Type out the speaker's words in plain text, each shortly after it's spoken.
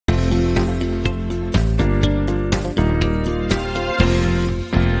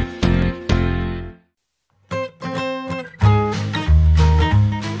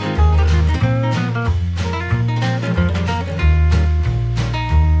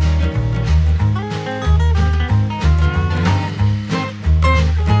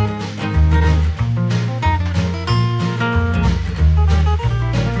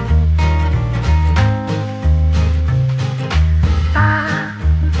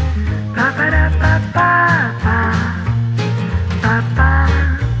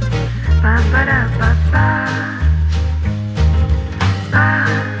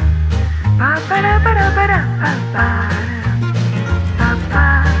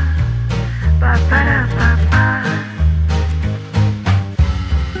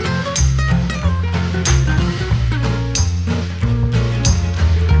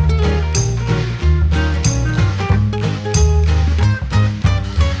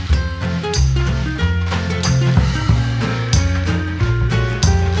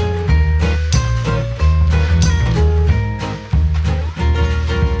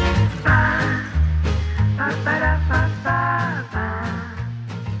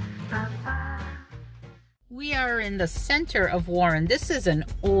are in the center of Warren. This is an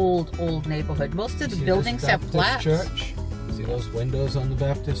old neighborhood. Most of the buildings have flats. Church? See those windows on the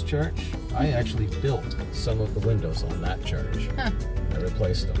Baptist church? I actually built some of the windows on that church. Huh. I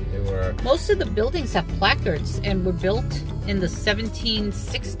replaced them. They were... Most of the buildings have placards and were built in the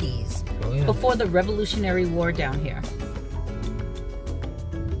 1760s, oh, yeah. before the Revolutionary War down here.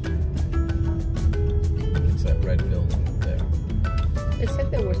 It's that red building there. They said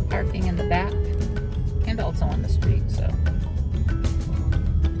there was parking in the back and also on the street, so.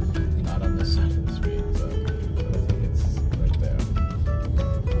 Not on this side of the street, but I think it's right there.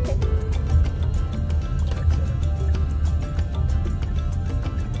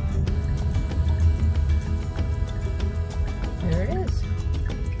 There it is.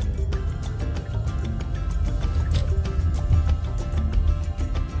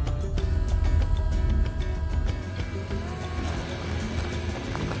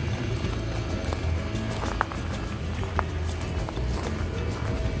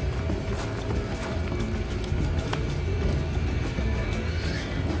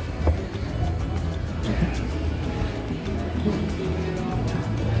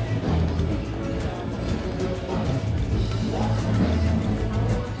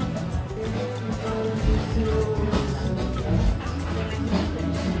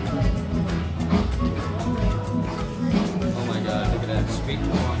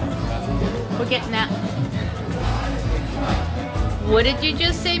 We're getting that. What did you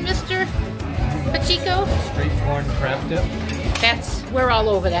just say, Mr. Pacheco? Street corn crab dip. We're all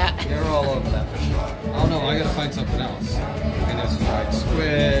over that. They're all over that for sure. Oh no, I gotta find something else. And there's fried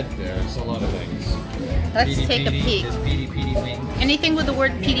squid, there's a lot of things. Let's take a peek. There's piri wing. Anything with the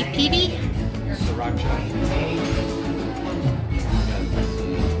word piri? Sriracha.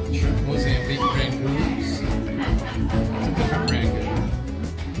 Mozambique Rangoons. It's a different Rangoon.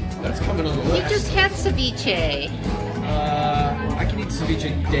 That's coming on the list. You just had ceviche. I can eat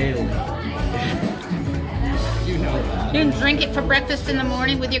ceviche daily. You know that. You didn't drink it for breakfast in the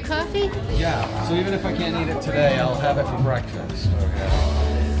morning with your coffee? Yeah, so even if I can't eat it today, I'll have it for breakfast. Okay.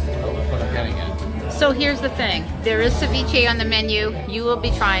 That's what I'm getting at. So here's the thing. There is ceviche on the menu. You will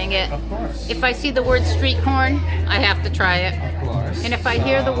be trying it. Of course. If I see the word street corn, I have to try it. Of course. And if I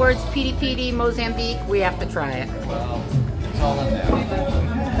hear the words piri Mozambique, we have to try it. Well, it's all in there.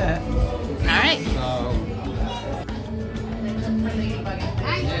 All right. So...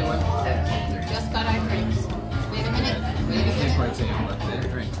 Just got our drinks. Wait a minute. Can't quite say what they're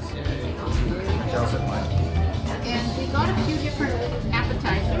drinks. Tell it what. And we got a few different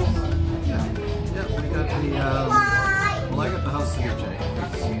appetizers. Yeah, we got the, well, I got the house ceviche.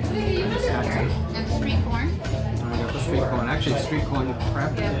 And the street corn. I got the street corn. Actually, street corn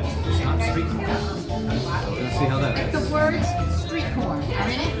crab dip. It's not street corn. So let's see how that If is. the words street corn are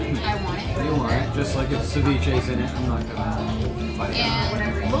in it, I want it. You want it, just like if ceviche's in it, I'm not gonna fight it.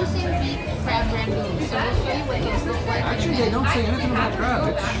 And Mozambique crab rangoons. So we'll show you what those look like. Actually, they don't say anything about crab.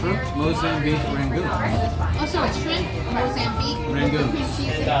 It's shrimp Mozambique Rangoon. Oh, so it's shrimp, Mozambique, Rangoons. cream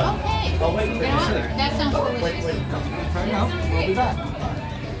cheese. Okay. That sounds delicious. Try it out. We'll be back.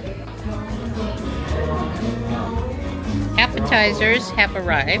 Appetizers have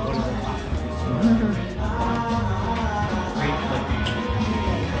arrived.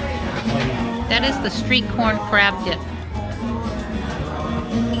 That is the street corn crab dip.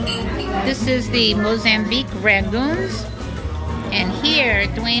 This is the Mozambique Rangoons. And here,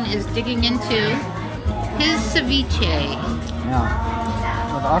 Duane is digging into his ceviche.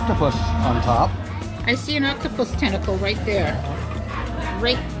 Yeah. With octopus on top. I see an octopus tentacle right there.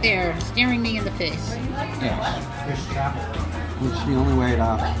 Right there, staring me in the face. Yes. Which is the only way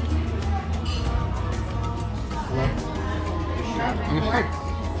to...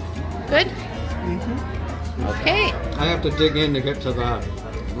 Good? Mm-hmm. Okay. I have to dig in to get to the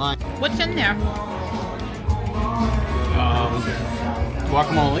line. What's in there?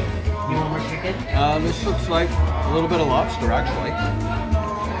 Guacamole. This looks like a little bit of lobster, actually.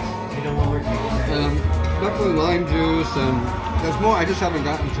 Definitely lime juice, and there's more. I just haven't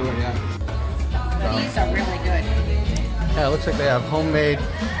gotten to it yet. These are really good. Yeah, it looks like they have homemade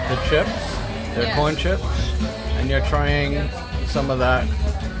chips. They're Yes. corn chips, and you're trying some of that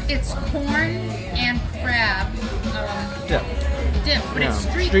It's corn and crab dip. dip, but Yeah. it's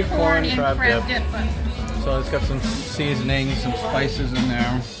street Street corn, corn and crab crab dip. dip. So it's got some seasoning, some spices in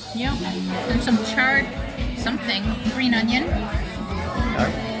there. Yep. And some charred something, green onion.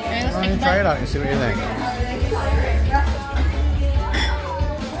 Okay. Okay, let's Why take don't you a try bite. it out and see what you think.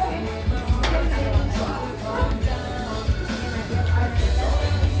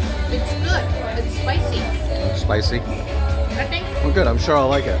 It's good. It's spicy. Spicy. I think. Well, good. I'm sure I'll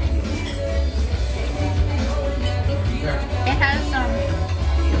like it.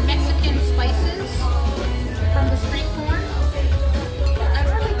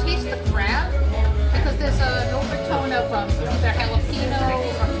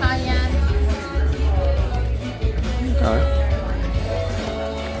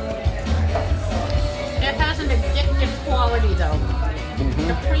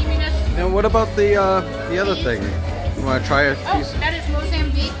 what about the other thing? You want to try a piece? Oh, that is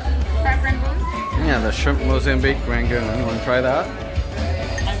Mozambique crab rangoon. Yeah, the shrimp Mozambique rangoon. You want to try that?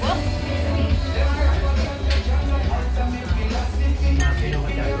 I will.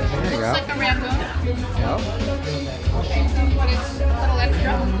 There you go. Looks like a rangoon, Yep. but it's a little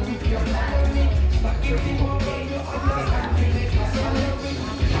extra.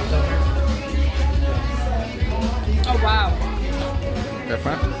 Oh wow.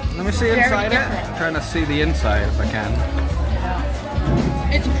 Different. Let me see Very inside it. different. I'm trying to see the inside if I can.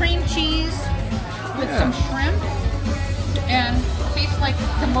 It's cream cheese with some shrimp and tastes like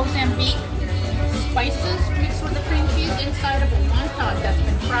the Mozambique spices mixed with the cream cheese inside of a wonton that's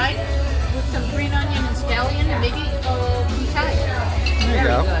been fried with some green onion and scallion and maybe pitai. There you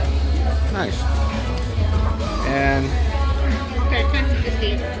go. Good. Nice. And Okay, turn to the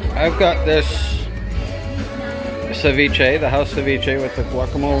deep. I've got this ceviche, the house ceviche with the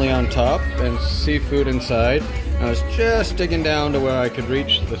guacamole on top and seafood inside. I was just digging down to where I could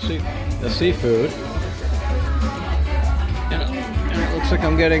reach the seafood. And it looks like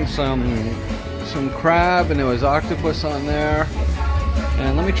I'm getting some crab, and there was octopus on there.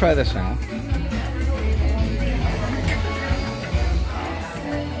 And let me try this now.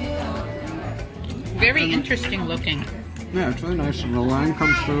 Very interesting looking. Yeah, it's really nice, and the lime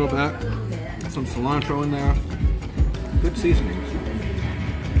comes through a bit. Some cilantro in there. Good seasonings.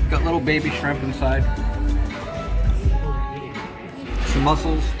 Got little baby shrimp inside. Some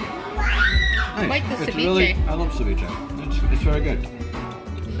mussels. Nice. I like the It's ceviche. really, I love ceviche. It's very good.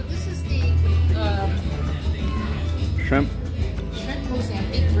 So this is the Shrimp. shrimp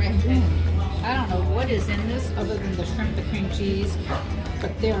Mozambique rangoon. I don't know what is in this other than the shrimp, the cream cheese,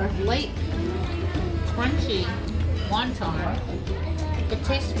 but they're light, crunchy wonton. It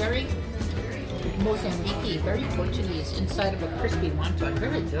tastes very Mozambique, very Portuguese inside of a crispy wonton.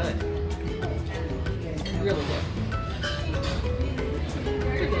 Very good. Really good.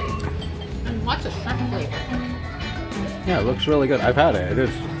 Very good. And lots of shrimp flavor. Yeah, it looks really good. I've had it.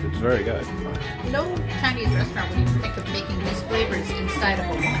 It's very good. No Chinese restaurant would even think of making these flavors inside of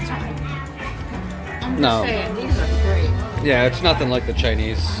a wonton. I'm just No. saying, these are great. Yeah, it's nothing like the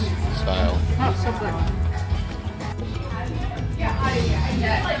Chinese style. Oh, so good.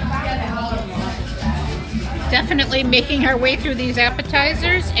 Definitely making our way through these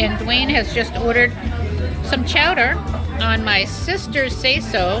appetizers, and Duane has just ordered some chowder on my sister's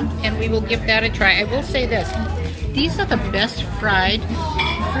say-so, and we will give that a try. I will say this, these are the best fried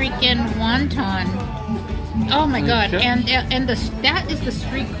freaking wonton. Oh my god, and that is the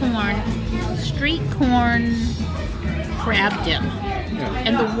street corn crab dip.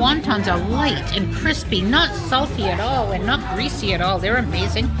 And the wontons are light and crispy, not salty at all and not greasy at all. They're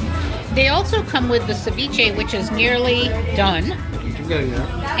amazing. They also come with the ceviche, which is nearly done.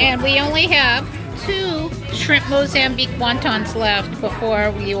 And we only have 2 shrimp Mozambique wontons left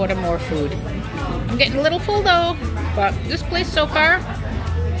before we order more food. I'm getting a little full though, but this place so far,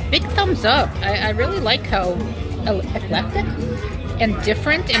 big thumbs up. I really like how eclectic and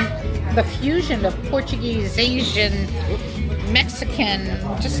different, and the fusion of Portuguese, Asian, Mexican,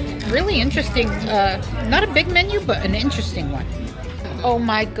 just really interesting. Not a big menu, but an interesting one. Oh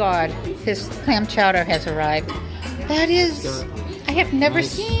my god, his clam chowder has arrived. That is, I have never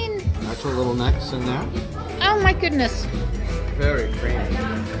seen. Natural little necks in there. Oh my goodness. Very creamy.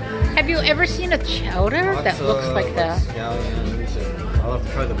 Have you ever seen a chowder that looks like that? Scallions, and I'll have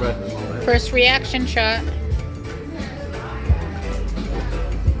to try the bread in a moment. First reaction shot.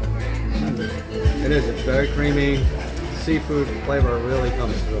 It is, it's very creamy. Seafood flavor really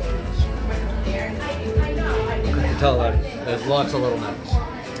comes through from this. You can tell that there's lots of little nuts.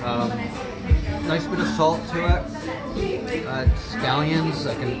 Nice bit of salt to it. Scallions,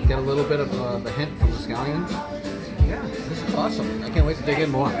 I can get a little bit of the hint from the scallions. Yeah, this is awesome. I can't wait to dig in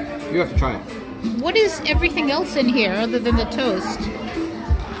more. You have to try it. What is everything else in here other than the toast?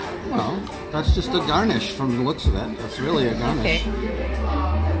 Well, that's just a garnish from the looks of it. That's really a garnish. Okay.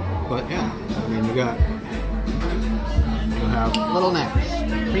 But yeah, I mean, you have little necks,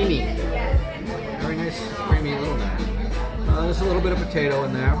 creamy, very nice, creamy little neck. There's a little bit of potato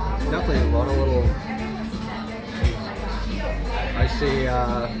in there. Definitely a lot of little. I see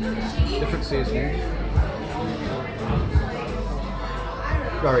different seasoning.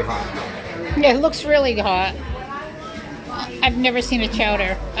 Very hot. Yeah, it looks really hot. I've never seen a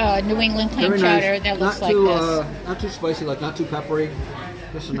chowder, New England clam chowder that looks like this. Not too spicy, like not too peppery.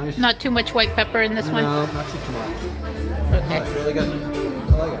 Just a nice. Not too much white pepper in this one? No, not too much. Okay. It's really good.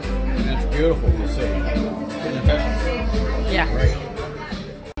 I like it. And it's beautiful to see. It's efficient. Yeah. Great.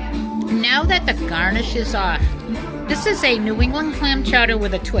 Now that the garnish is off, This is a New England clam chowder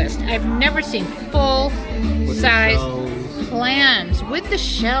with a twist. I've never seen full-size clams with the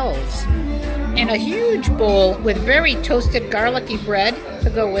shells. And a huge bowl with very toasted garlicky bread to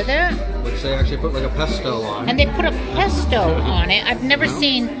go with it. Which they actually put like a pesto on. And they put a pesto on it. I've never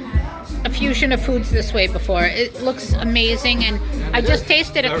seen a fusion of foods this way before. It looks amazing, and I just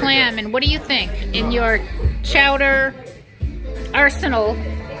tasted a clam, and what do you think? In your chowder arsenal.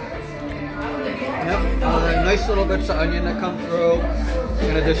 Yep, nice little bits of onion that come through,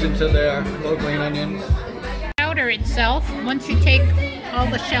 in addition to their little green onions. Chowder itself, once you take all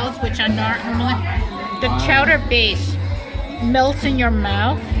the shells, which are not normally, the chowder base melts in your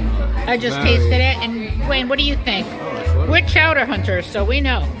mouth. I just tasted it, and Duane, what do you think? We're chowder hunters, so we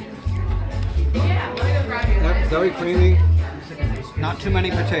know. Yep, very creamy. Not too many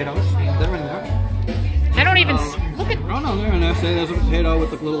potatoes. They're in there. I don't even look at. Oh no, they're in there. Say there's a potato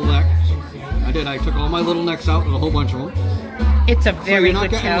with the little neck. I did. I took all my little necks out. There's a whole bunch of them. It's a very good chowder. So you're not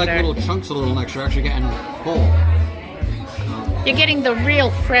getting like little chunks of little necks. You're actually getting whole. You're getting the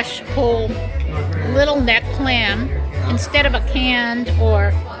real fresh, whole little neck clam instead of a canned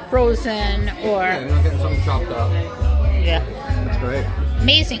or frozen or. Yeah, you're not getting something chopped up. Yeah. That's great.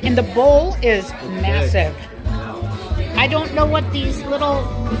 Amazing, and the bowl is massive. I don't know what these little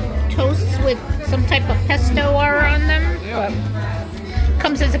toasts with some type of pesto are on them, but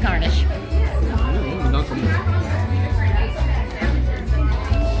comes as a garnish.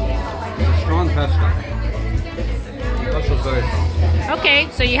 Strong pesto. Pesto's very strong. Okay,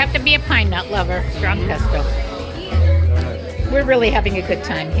 so you have to be a pine nut lover. Strong pesto. We're really having a good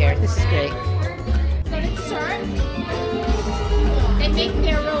time here. This is great. They make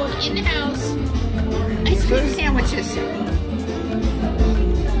their own in-house ice cream sandwiches.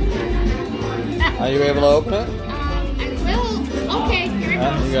 Are you able to open it? I will. Okay, here it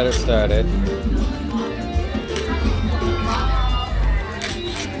goes. You got it started.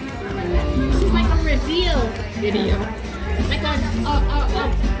 This is like a reveal video. Like a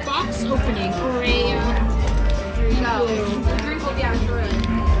box opening for a... There you go. Yeah, sure.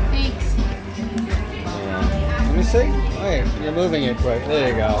 Thanks. Yeah. Let me see. Wait, you're moving it quick. There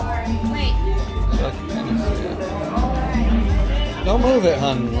you go. Wait. Don't move it,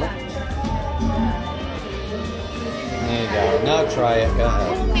 hon. There you go. Now try it. Go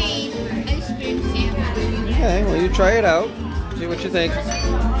ahead. Homemade ice cream sandwich. Okay, well you try it out. See what you think. It's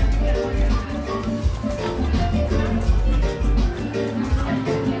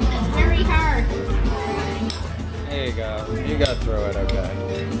very hard. There you go. You got through it, okay.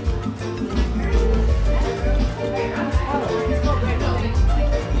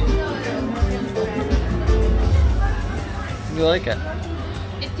 You like it?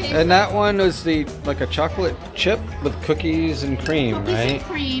 And that one was like a chocolate chip with cookies and cream, cookies right? and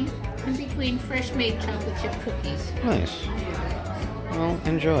cream in between fresh made chocolate chip cookies. Nice. Well,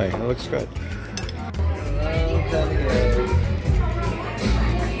 enjoy. It looks good.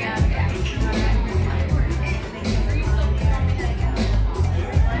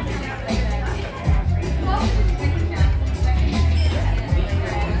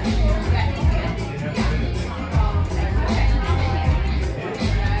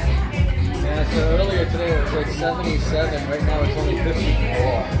 So earlier today it was like 77, right now it's only 54.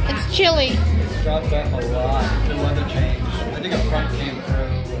 It's chilly. It's dropped off a lot. The weather changed. I think a front came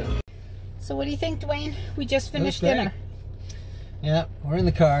through. So what do you think, Duane? We just finished dinner. Yeah, we're in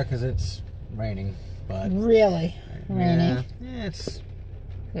the car because it's raining. But really? Raining? Yeah, it's...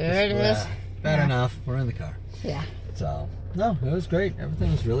 There it is. Bad enough. We're in the car. Yeah. So, no, it was great.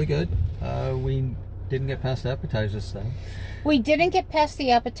 Everything was really good. We didn't get past appetizers though. We didn't get past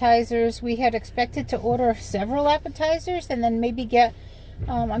the appetizers. We had expected to order several appetizers and then maybe get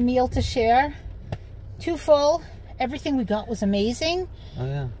a meal to share. Too full. Everything we got was amazing. Oh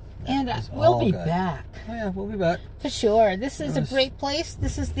yeah. And we'll be back. Oh yeah, we'll be back. For sure. This is a great place.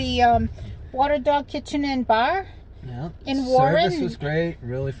 This is the Waterdog Kitchen and Bar in Warren. Service was great.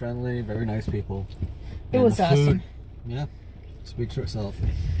 Really friendly. Very nice people. It was awesome. Yeah. Speaks for itself.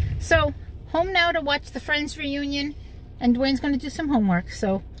 So, home now to watch the Friends reunion. And Duane's going to do some homework,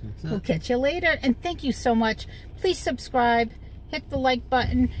 so we'll catch you later. And thank you so much. Please subscribe, hit the like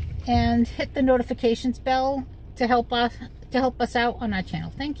button, and hit the notifications bell to help us out on our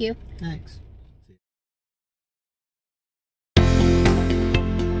channel. Thank you. Thanks.